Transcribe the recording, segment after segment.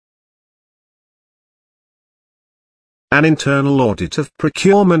An internal audit of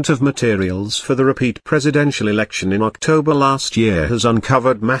procurement of materials for the repeat presidential election in October last year has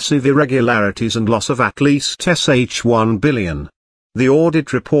uncovered massive irregularities and loss of at least Sh1 billion. The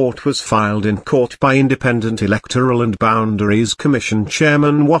audit report was filed in court by Independent Electoral and Boundaries Commission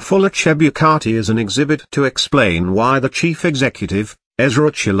Chairman Wafula Chebukati as an exhibit to explain why the chief executive,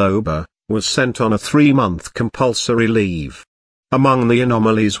 Ezra Chiloba, was sent on a 3-month compulsory leave. Among the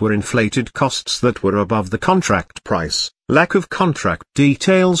anomalies were inflated costs that were above the contract price, lack of contract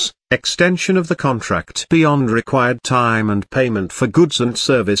details, extension of the contract beyond required time and payment for goods and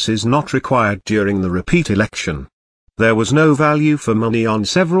services not required during the repeat election. There was no value for money on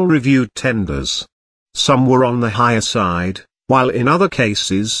several reviewed tenders. Some were on the higher side, while in other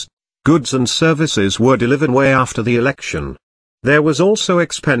cases, goods and services were delivered way after the election. There was also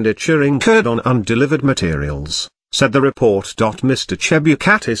expenditure incurred on undelivered materials, said the report. Mr.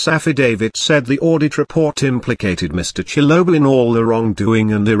 Chebukati's affidavit said the audit report implicated Mr. Chiloba in all the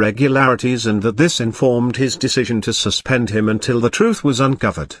wrongdoing and irregularities and that this informed his decision to suspend him until the truth was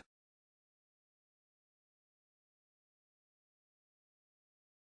uncovered.